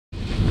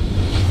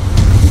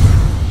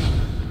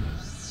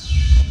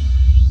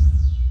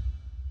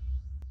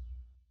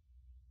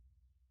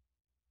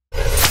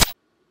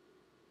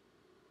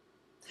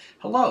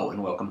Hello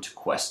and welcome to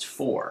Quest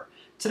 4.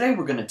 Today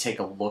we're going to take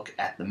a look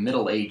at the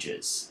Middle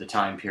Ages, the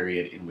time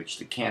period in which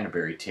the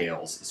Canterbury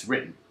Tales is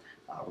written.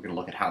 We're going to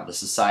look at how the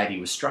society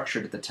was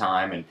structured at the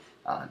time, and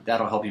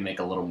that'll help you make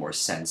a little more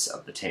sense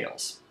of the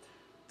tales.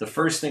 The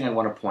first thing I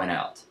want to point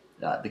out,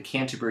 the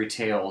Canterbury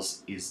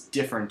Tales is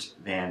different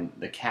than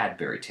the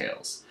Cadbury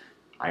Tales.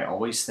 I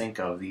always think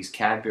of these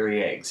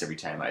Cadbury eggs every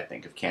time I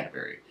think of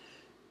Canterbury.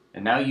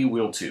 And now you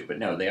will too, but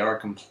no, they are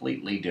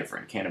completely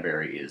different.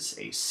 Canterbury is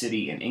a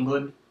city in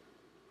England.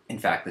 In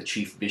fact, the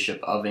chief bishop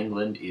of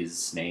England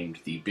is named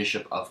the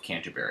Bishop of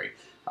Canterbury.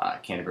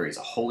 Canterbury is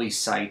a holy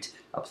site,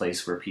 a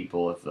place where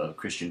people of the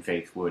Christian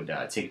faith would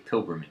take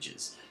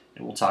pilgrimages.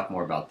 And we'll talk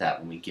more about that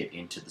when we get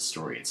into the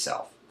story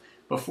itself.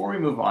 Before we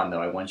move on,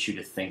 though, I want you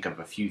to think of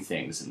a few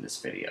things in this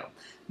video.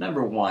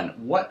 Number one,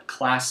 what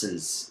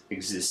classes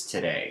exist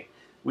today?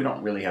 We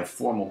don't really have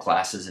formal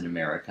classes in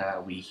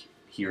America. We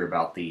hear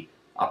about the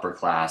upper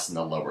class and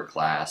the lower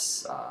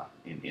class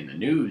in the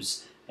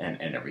news and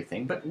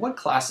everything, but what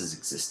classes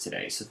exist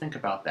today? So think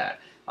about that.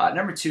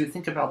 Number two,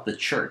 think about the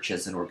church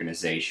as an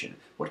organization.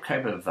 What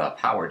type of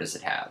power does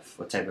it have?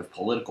 What type of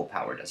political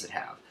power does it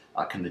have?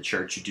 Can the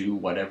church do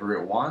whatever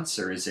it wants,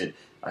 or is it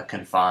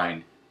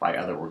confined by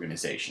other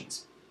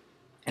organizations?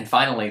 And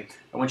finally,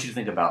 I want you to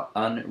think about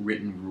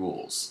unwritten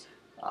rules.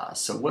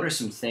 So what are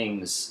some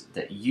things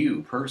that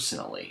you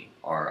personally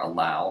are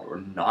allowed or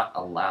not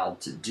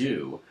allowed to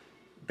do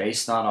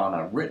based not on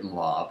a written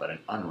law, but an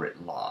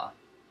unwritten law?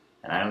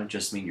 And I don't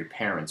just mean your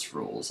parents'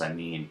 rules. I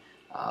mean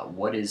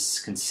what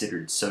is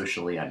considered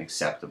socially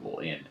unacceptable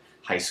in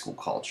high school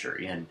culture,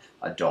 in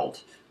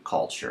adult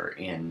culture,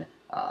 in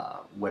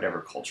whatever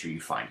culture you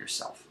find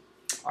yourself.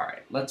 All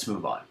right, let's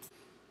move on.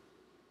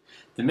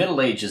 The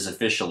Middle Ages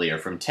officially are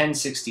from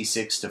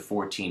 1066 to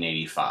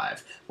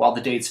 1485. While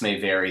the dates may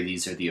vary,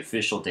 these are the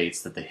official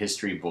dates that the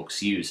history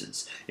books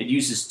uses. It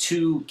uses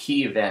two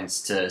key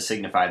events to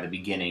signify the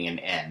beginning and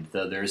end,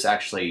 though there's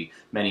actually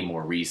many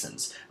more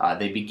reasons.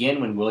 They begin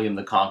when William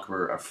the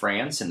Conqueror of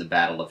France in the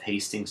Battle of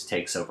Hastings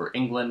takes over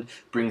England,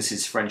 brings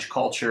his French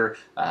culture,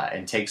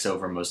 and takes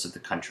over most of the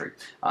country.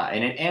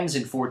 And it ends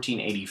in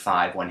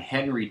 1485 when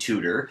Henry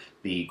Tudor,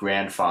 the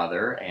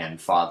grandfather and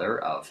father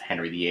of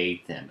Henry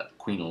VIII and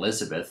Queen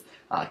Elizabeth,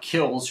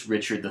 kills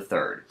Richard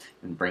III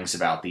and brings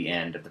about the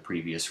end of the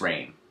previous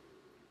reign.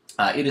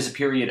 It is a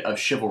period of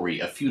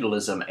chivalry, of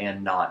feudalism,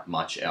 and not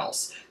much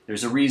else.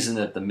 There's a reason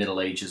that the Middle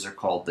Ages are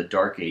called the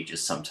Dark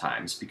Ages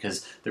sometimes,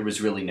 because there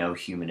was really no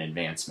human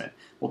advancement.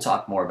 We'll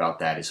talk more about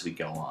that as we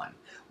go on.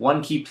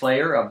 One key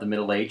player of the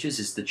Middle Ages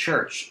is the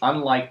church.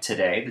 Unlike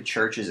today, the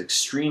church is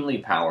extremely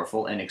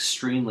powerful and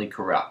extremely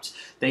corrupt.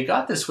 They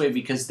got this way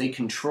because they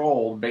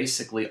controlled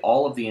basically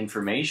all of the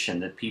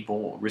information that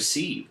people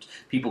received.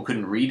 People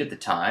couldn't read at the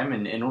time,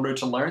 and in order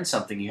to learn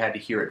something, you had to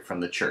hear it from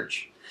the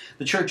church.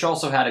 The church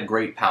also had a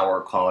great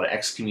power called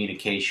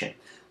excommunication.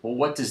 Well,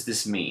 what does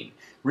this mean?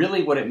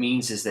 Really, what it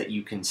means is that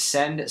you can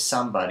send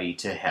somebody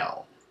to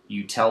hell.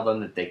 You tell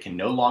them that they can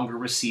no longer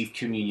receive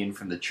communion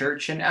from the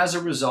church, and as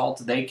a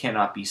result, they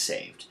cannot be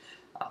saved.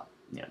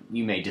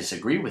 You may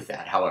disagree with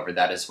that. However,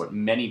 that is what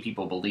many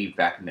people believed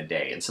back in the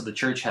day, and so the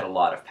church had a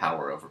lot of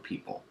power over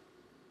people.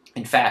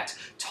 In fact,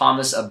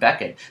 Thomas à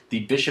Becket,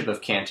 the Bishop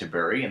of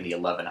Canterbury in the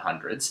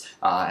 1100s,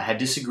 had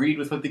disagreed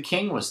with what the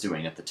king was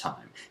doing at the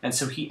time, and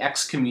so he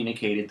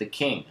excommunicated the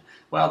king.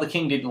 Well, the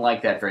king didn't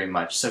like that very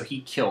much, so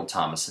he killed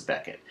Thomas à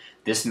Becket.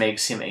 This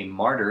makes him a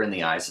martyr in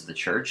the eyes of the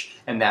church,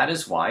 and that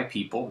is why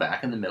people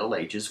back in the Middle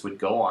Ages would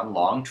go on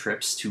long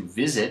trips to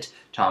visit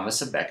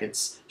Thomas à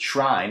Becket's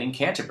shrine in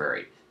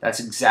Canterbury. That's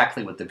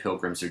exactly what the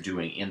pilgrims are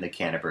doing in the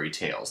Canterbury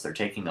Tales. They're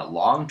taking a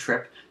long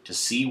trip to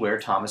see where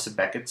Thomas à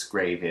Becket's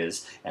grave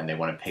is, and they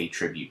want to pay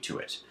tribute to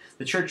it.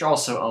 The church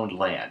also owned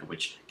land,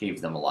 which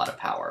gave them a lot of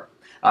power.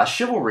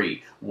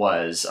 Chivalry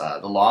was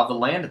the law of the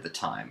land at the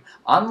time.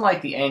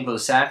 Unlike the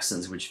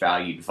Anglo-Saxons, which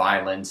valued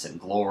violence and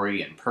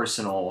glory and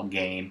personal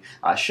gain,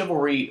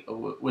 chivalry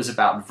was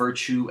about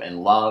virtue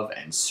and love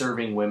and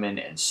serving women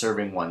and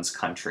serving one's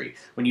country.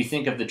 When you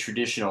think of the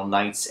traditional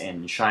knights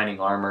in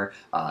shining armor,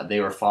 they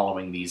were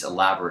following these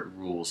elaborate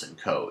rules and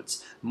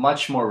codes,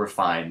 much more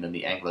refined than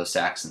the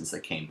Anglo-Saxons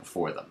that came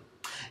before them.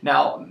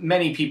 Now,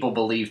 many people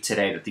believe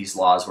today that these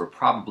laws were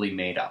probably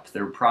made up.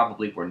 There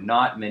probably were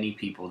not many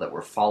people that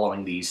were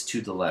following these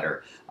to the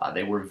letter.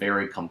 They were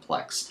very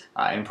complex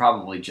and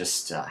probably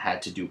just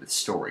had to do with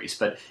stories.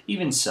 But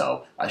even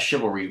so,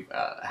 chivalry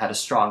had a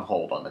strong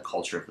hold on the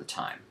culture of the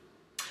time.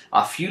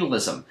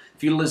 Feudalism.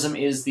 Feudalism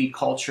is the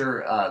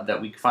culture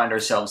that we find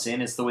ourselves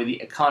in. It's the way the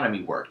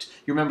economy worked.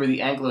 You remember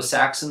the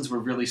Anglo-Saxons were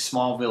really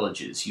small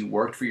villages. You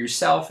worked for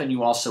yourself and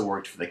you also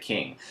worked for the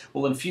king.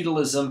 Well, in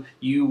feudalism,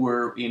 you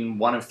were in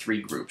one of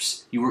three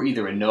groups. You were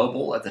either a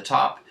noble at the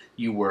top,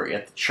 you were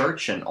at the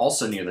church and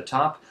also near the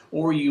top,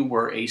 or you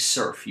were a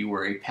serf, you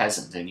were a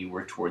peasant, and you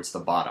were towards the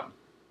bottom.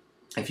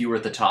 If you were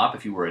at the top,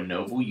 if you were a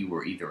noble, you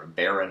were either a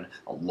baron,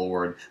 a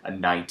lord, a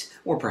knight,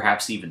 or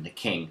perhaps even the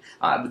king.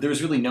 But there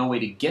was really no way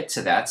to get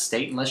to that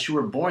state unless you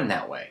were born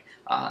that way.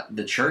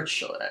 The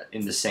church,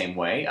 in the same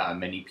way,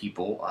 many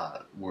people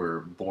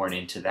were born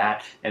into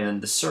that. And then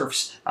the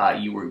serfs,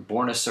 you were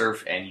born a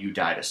serf and you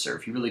died a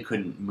serf. You really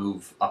couldn't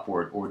move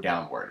upward or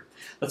downward.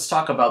 Let's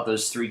talk about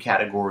those three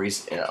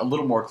categories a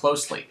little more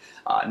closely.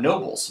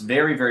 Nobles,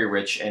 very, very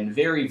rich, and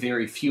very,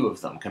 very few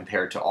of them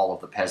compared to all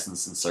of the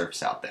peasants and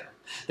serfs out there.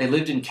 They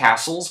lived in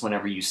castles.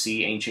 Whenever you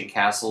see ancient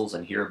castles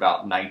and hear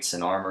about knights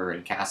in armor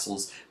and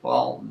castles,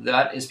 well,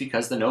 that is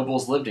because the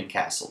nobles lived in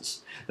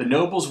castles. The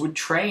nobles would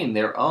train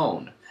their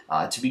own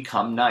to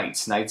become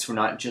knights. Knights were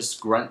not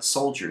just grunt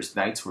soldiers.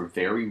 Knights were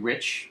very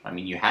rich. I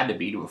mean, you had to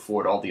be to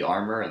afford all the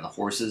armor and the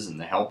horses and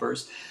the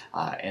helpers,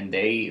 and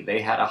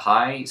they had a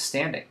high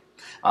standing.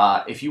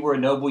 If you were a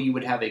noble, you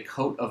would have a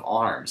coat of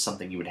arms,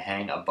 something you would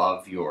hang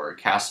above your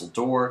castle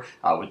door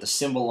with a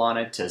symbol on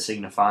it to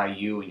signify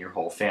you and your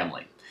whole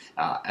family.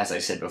 As I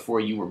said before,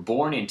 you were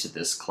born into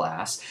this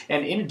class,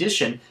 and in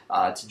addition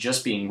to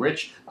just being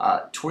rich,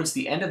 towards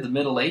the end of the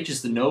Middle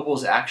Ages, the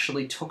nobles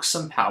actually took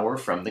some power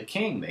from the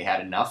king. They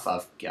had enough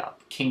of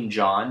King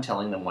John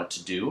telling them what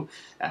to do,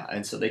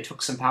 and so they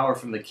took some power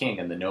from the king,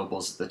 and the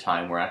nobles at the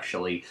time were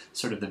actually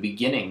sort of the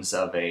beginnings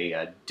of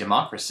a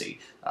democracy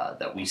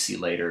that we see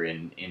later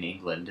in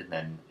England and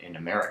then in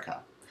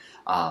America.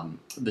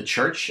 The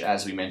church,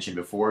 as we mentioned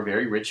before,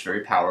 very rich,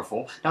 very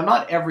powerful. Now,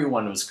 not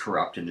everyone was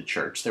corrupt in the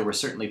church. There were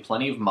certainly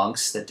plenty of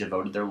monks that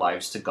devoted their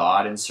lives to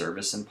God and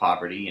service and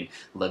poverty and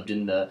lived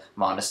in the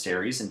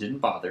monasteries and didn't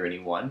bother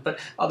anyone. But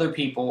other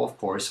people, of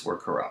course, were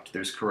corrupt.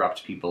 There's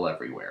corrupt people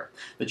everywhere.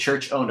 The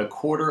church owned a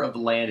quarter of the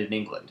land in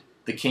England.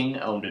 The king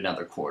owned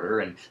another quarter,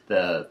 and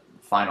the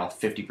final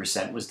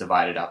 50% was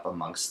divided up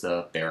amongst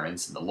the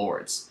barons and the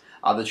lords.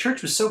 The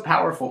church was so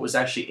powerful it was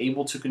actually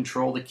able to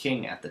control the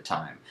king at the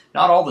time.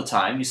 Not all the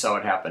time, you saw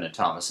it happen to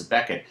Thomas à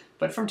Becket,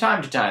 but from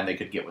time to time they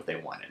could get what they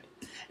wanted.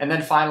 And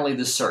then finally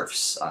the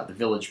serfs, the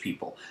village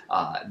people.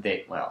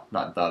 Well,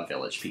 not the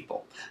village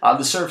people.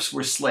 The serfs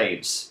were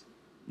slaves.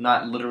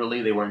 Not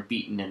literally, they weren't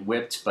beaten and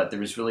whipped, but there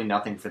was really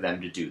nothing for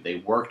them to do. They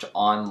worked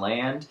on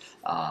land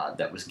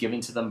that was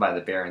given to them by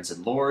the barons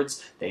and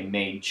lords. They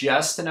made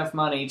just enough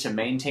money to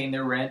maintain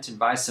their rent and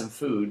buy some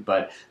food,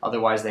 but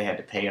otherwise they had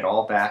to pay it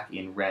all back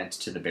in rent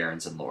to the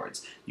barons and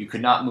lords. You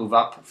could not move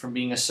up from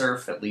being a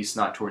serf, at least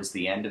not towards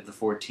the end of the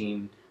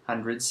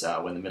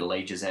 1400s, when the Middle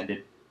Ages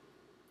ended.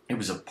 It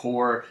was a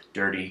poor,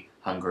 dirty,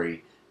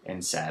 hungry,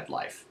 and sad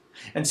life.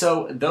 And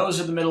so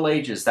those are the Middle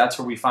Ages. That's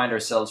where we find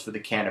ourselves for the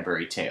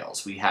Canterbury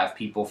Tales. We have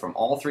people from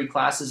all three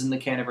classes in the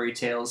Canterbury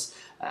Tales,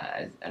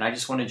 and I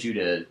just wanted you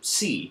to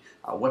see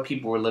what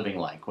people were living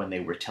like when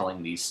they were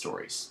telling these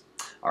stories.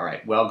 All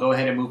right, well, go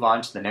ahead and move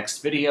on to the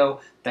next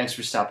video. Thanks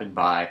for stopping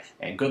by,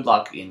 and good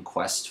luck in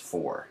Quest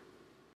 4.